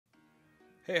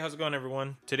Hey, how's it going,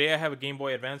 everyone? Today I have a Game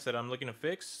Boy Advance that I'm looking to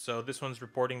fix. So this one's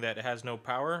reporting that it has no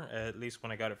power, at least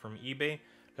when I got it from eBay.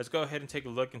 Let's go ahead and take a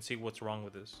look and see what's wrong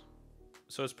with this.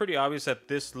 So it's pretty obvious that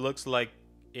this looks like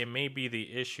it may be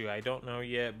the issue. I don't know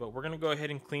yet, but we're going to go ahead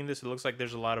and clean this. It looks like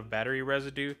there's a lot of battery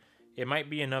residue. It might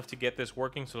be enough to get this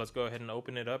working, so let's go ahead and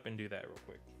open it up and do that real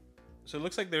quick. So it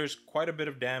looks like there's quite a bit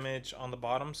of damage on the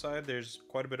bottom side. There's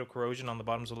quite a bit of corrosion on the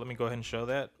bottom, so let me go ahead and show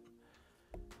that.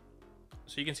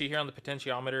 So you can see here on the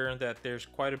potentiometer that there's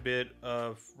quite a bit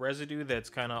of residue that's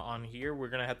kind of on here. We're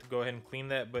going to have to go ahead and clean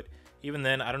that, but even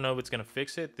then, I don't know if it's going to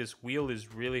fix it. This wheel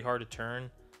is really hard to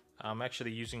turn. I'm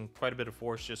actually using quite a bit of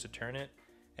force just to turn it.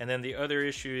 And then the other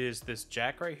issue is this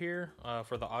jack right here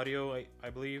for the audio, I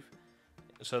believe.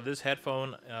 So this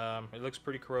headphone, it looks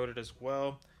pretty corroded as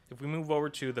well. If we move over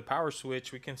to the power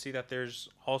switch, we can see that there's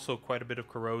also quite a bit of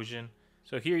corrosion.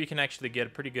 So here you can actually get a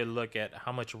pretty good look at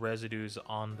how much residue is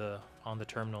on the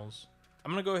terminals.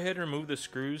 I'm going to go ahead and remove the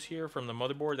screws here from the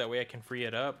motherboard, that way I can free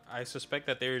it up. I suspect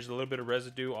that there's a little bit of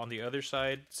residue on the other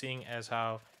side, seeing as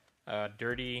how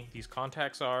dirty these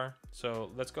contacts are.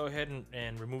 So let's go ahead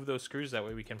and remove those screws, that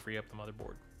way we can free up the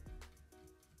motherboard.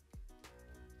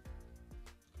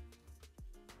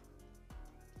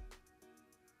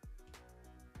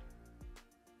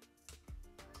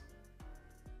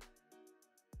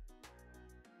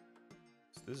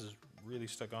 This is really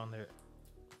stuck on there.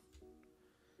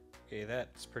 Okay,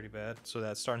 that's pretty bad. So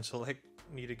that's starting to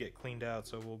need to get cleaned out,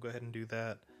 so we'll go ahead and do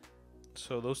that.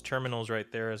 So those terminals right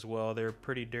there as well, they're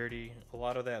pretty dirty. A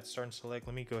lot of that's starting to let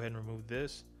me go ahead and remove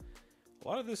this. A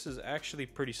lot of this is actually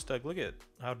pretty stuck. Look at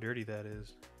how dirty that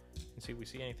is. And see if we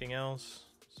see anything else.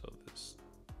 So this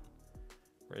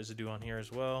residue on here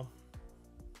as well.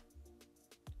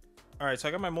 All right, so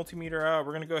I got my multimeter out.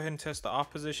 We're gonna go ahead and test the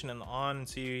off position and the on and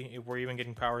see if we're even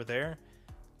getting power there.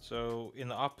 So in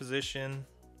the off position,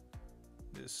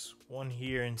 this one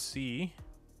here in C,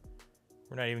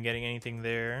 we're not even getting anything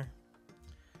there.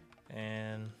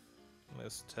 And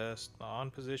let's test the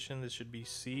on position. This should be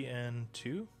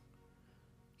CN2.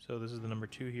 So this is the number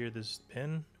 2 here, this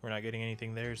pin. We're not getting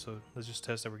anything there, so let's just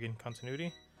test that we're getting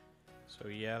continuity. So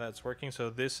yeah, that's working.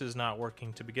 So this is not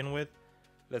working to begin with.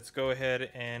 Let's go ahead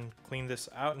and clean this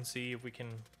out and see if we can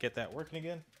get that working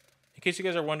again. In case you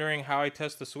guys are wondering how I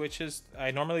test the switches,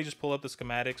 I normally just pull up the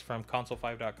schematics from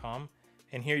console5.com.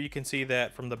 And here you can see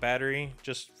that from the battery,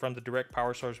 just from the direct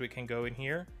power source, we can go in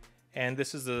here. And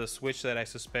this is the switch that I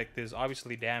suspect is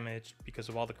obviously damaged because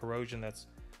of all the corrosion that's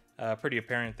pretty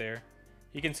apparent there.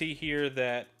 You can see here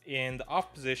that in the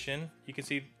off position, you can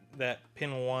see that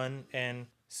pin 1 and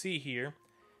C here.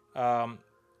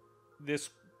 This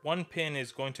one pin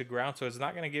is going to ground, so it's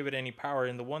not going to give it any power,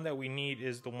 and the one that we need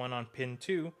is the one on pin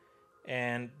 2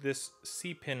 and this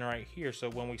C pin right here. So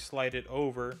when we slide it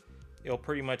over, it'll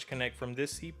pretty much connect from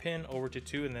this C pin over to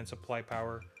 2 and then supply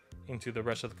power into the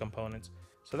rest of the components.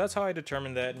 So that's how I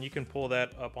determined that, and you can pull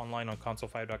that up online on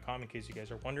console5.com in case you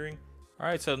guys are wondering. All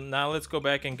right, so now let's go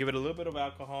back and give it a little bit of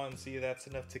alcohol and see if that's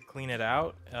enough to clean it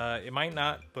out. It might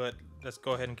not, but let's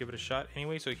go ahead and give it a shot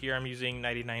anyway. So here I'm using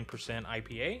 99%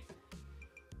 IPA.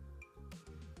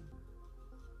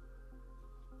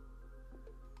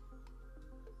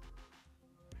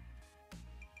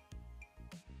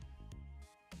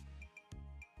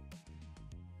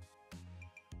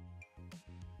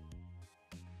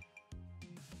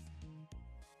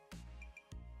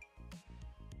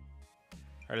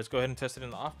 All right, let's go ahead and test it in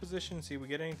the off position, see if we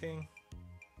get anything.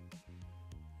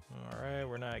 All right,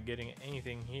 we're not getting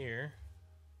anything here.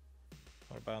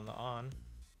 What about in the on?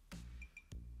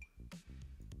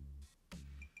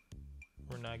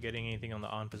 We're not getting anything on the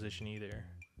on position either.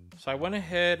 So I went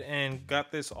ahead and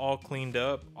got this all cleaned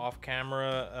up off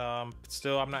camera.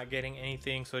 Still, I'm not getting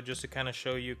anything. So just to kind of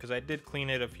show you, because I did clean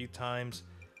it a few times,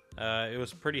 it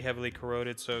was pretty heavily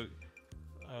corroded. So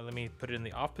let me put it in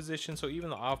the off position. So even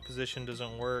the off position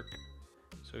doesn't work.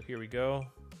 So here we go.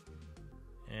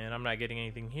 And I'm not getting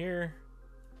anything here.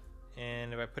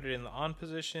 And if I put it in the on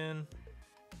position,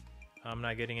 I'm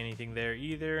not getting anything there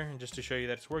either. And just to show you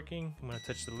that it's working, I'm gonna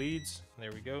touch the leads.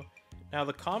 There we go. Now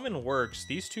the common works.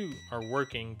 These two are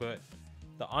working, but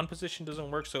the on position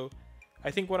doesn't work. So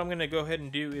I think what I'm gonna go ahead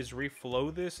and do is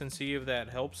reflow this and see if that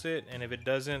helps it. And if it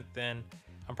doesn't, then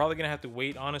I'm probably gonna have to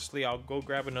wait. Honestly, I'll go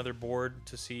grab another board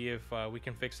to see if we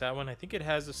can fix that one. I think it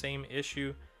has the same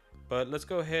issue, but let's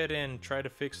go ahead and try to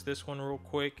fix this one real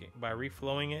quick by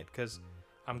reflowing it, because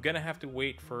I'm gonna have to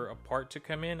wait for a part to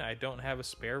come in. I don't have a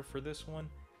spare for this one,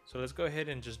 so let's go ahead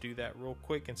and just do that real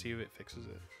quick and see if it fixes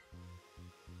it.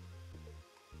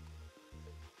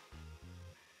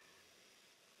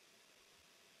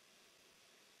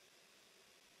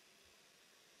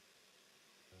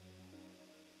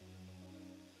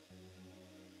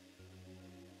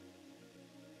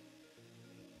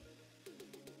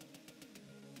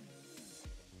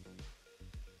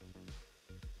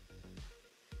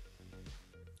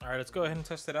 All right, let's go ahead and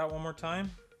test it out one more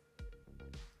time.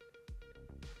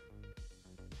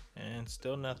 And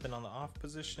still nothing on the off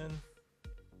position.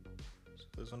 So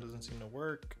this one doesn't seem to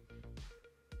work.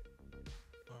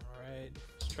 All right,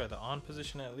 let's try the on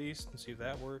position at least and see if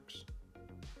that works.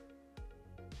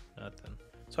 Nothing.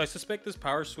 So I suspect this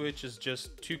power switch is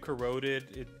just too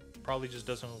corroded. It probably just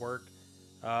doesn't work.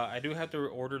 I do have to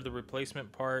order the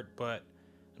replacement part, but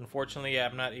unfortunately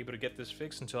I'm not able to get this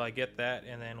fixed until I get that.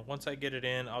 And then once I get it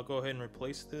in, I'll go ahead and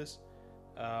replace this.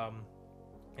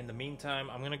 In the meantime,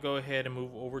 I'm gonna go ahead and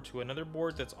move over to another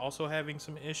board that's also having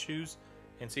some issues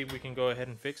and see if we can go ahead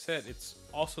and fix that. It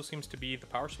also seems to be the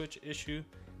power switch issue.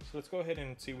 So let's go ahead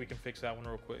and see if we can fix that one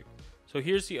real quick. So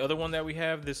here's the other one that we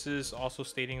have. This is also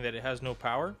stating that it has no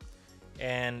power.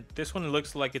 And this one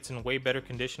looks like it's in way better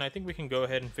condition. I think we can go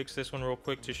ahead and fix this one real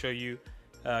quick to show you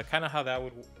kind of how that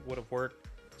would have worked.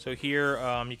 So here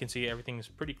you can see everything is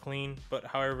pretty clean, but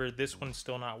however, this one's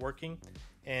still not working.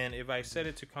 And if I set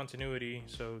it to continuity,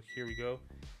 so here we go.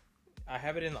 I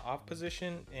have it in the off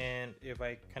position, and if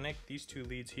I connect these two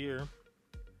leads here,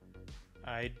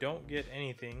 I don't get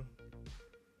anything.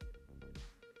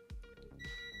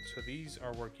 So these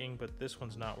are working, but this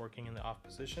one's not working in the off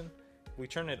position. If we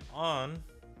turn it on,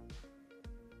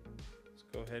 let's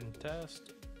go ahead and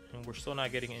test, and we're still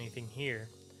not getting anything here.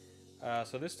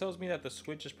 So this tells me that the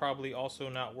switch is probably also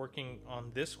not working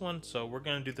on this one. So we're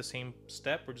gonna do the same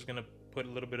step. We're just gonna put a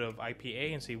little bit of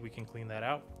IPA and see if we can clean that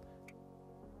out.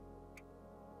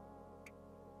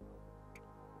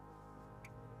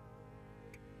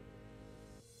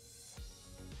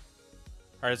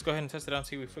 All right, let's go ahead and test it out and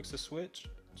see if we fix the switch.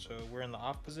 So we're in the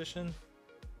off position.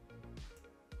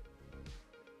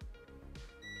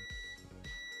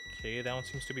 Okay, that one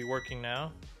seems to be working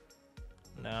now.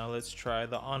 Now let's try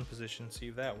the on position, see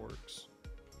if that works.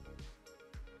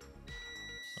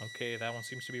 Okay, that one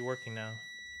seems to be working now.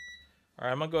 All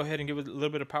right, I'm gonna go ahead and give it a little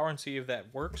bit of power and see if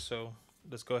that works. So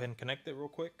let's go ahead and connect it real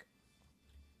quick.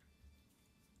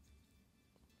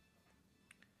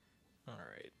 All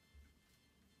right.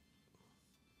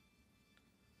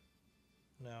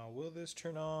 Now, will this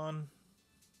turn on?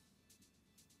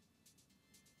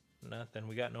 Nothing,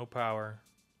 we got no power.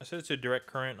 I set it to direct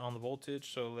current on the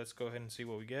voltage, so let's go ahead and see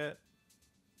what we get.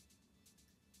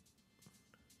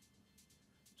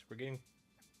 So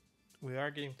we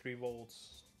are getting 3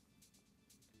 volts.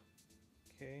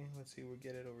 Okay, let's see, we'll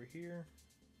get it over here.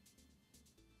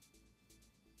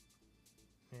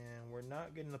 And we're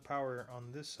not getting the power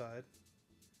on this side.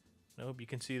 Nope, you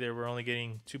can see there we're only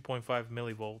getting 2.5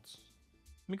 millivolts.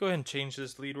 Let me go ahead and change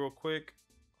this lead real quick.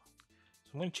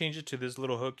 So I'm going to change it to this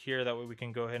little hook here, that way we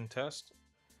can go ahead and test.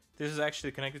 This is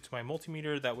actually connected to my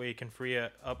multimeter, that way it can free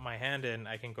up my hand and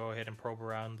I can go ahead and probe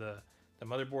around the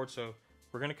motherboard. So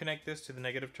we're going to connect this to the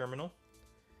negative terminal.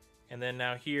 And then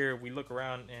now here we look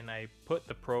around and I put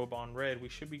the probe on red. We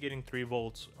should be getting 3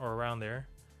 volts or around there.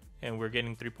 And we're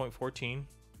getting 3.14.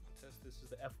 Test, this is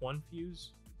the F1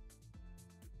 fuse.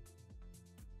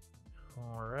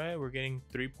 Alright, we're getting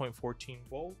 3.14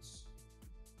 volts.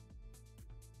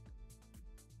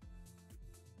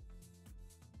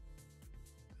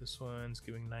 This one's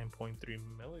giving 9.3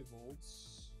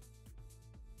 millivolts.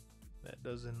 That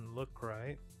doesn't look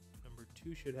right. Number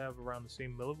 2 should have around the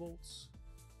same millivolts,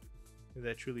 if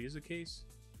that truly is the case.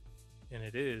 And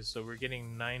it is, so we're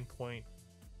getting 9.0,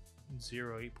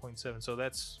 8.7. So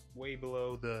that's way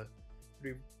below the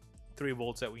 3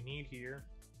 volts that we need here.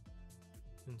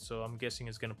 And so I'm guessing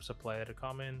it's going to supply at a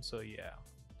common, so yeah.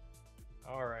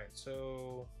 Alright,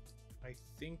 so I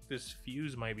think this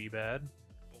fuse might be bad.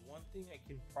 But one thing I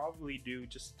can probably do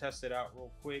just to test it out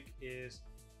real quick is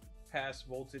pass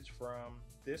voltage from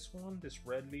this one, this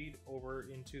red lead, over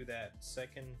into that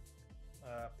second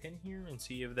pin here and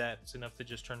see if that's enough to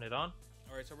just turn it on.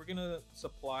 Alright, so we're going to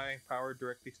supply power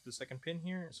directly to the second pin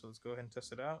here, so let's go ahead and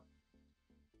test it out.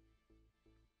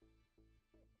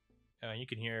 You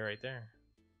can hear it right there.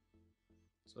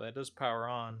 So that does power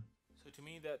on. So to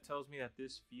me, that tells me that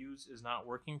this fuse is not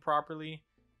working properly.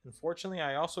 Unfortunately,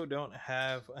 I also don't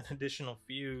have an additional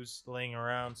fuse laying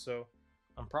around, so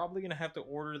I'm probably going to have to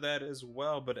order that as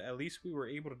well, but at least we were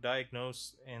able to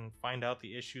diagnose and find out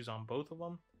the issues on both of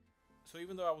them. So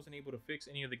even though I wasn't able to fix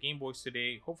any of the Game Boys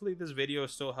today, hopefully this video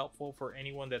is still helpful for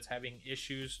anyone that's having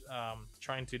issues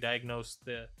trying to diagnose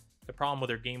the problem with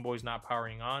their Game Boys not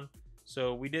powering on.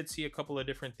 So we did see a couple of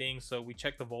different things. So we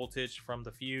checked the voltage from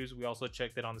the fuse. We also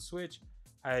checked it on the switch.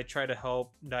 I try to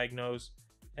help diagnose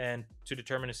and to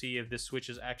determine to see if this switch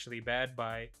is actually bad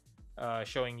by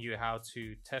showing you how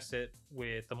to test it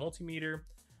with the multimeter.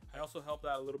 I also helped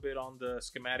out a little bit on the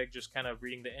schematic, just kind of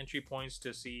reading the entry points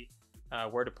to see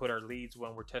where to put our leads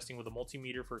when we're testing with a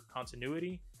multimeter for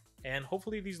continuity. And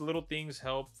hopefully these little things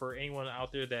help for anyone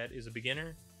out there that is a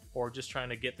beginner or just trying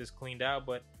to get this cleaned out.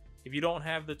 But if you don't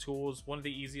have the tools, one of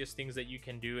the easiest things that you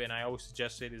can do, and I always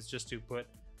suggest it, is just to put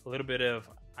a little bit of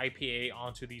IPA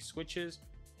onto these switches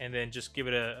and then just give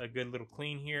it a good little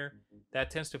clean here. That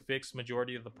tends to fix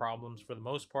majority of the problems for the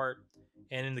most part.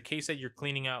 And in the case that you're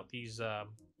cleaning out these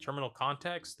terminal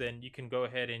contacts, then you can go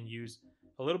ahead and use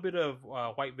a little bit of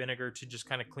white vinegar to just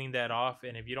kind of clean that off.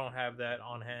 And if you don't have that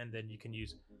on hand, then you can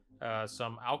use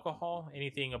some alcohol.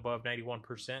 Anything above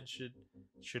 91%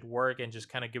 should work, and just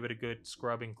kind of give it a good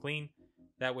scrub and clean.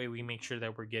 That way we make sure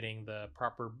that we're getting the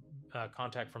proper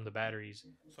contact from the batteries.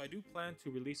 So I do plan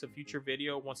to release a future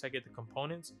video once I get the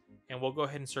components, and we'll go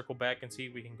ahead and circle back and see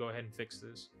if we can go ahead and fix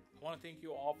this. I want to thank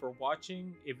you all for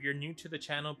watching. If you're new to the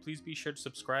channel, please be sure to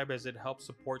subscribe, as it helps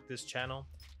support this channel.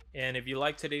 And if you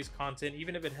like today's content,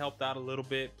 even if it helped out a little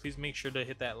bit, please make sure to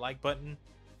hit that like button.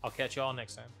 I'll catch you all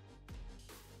next time.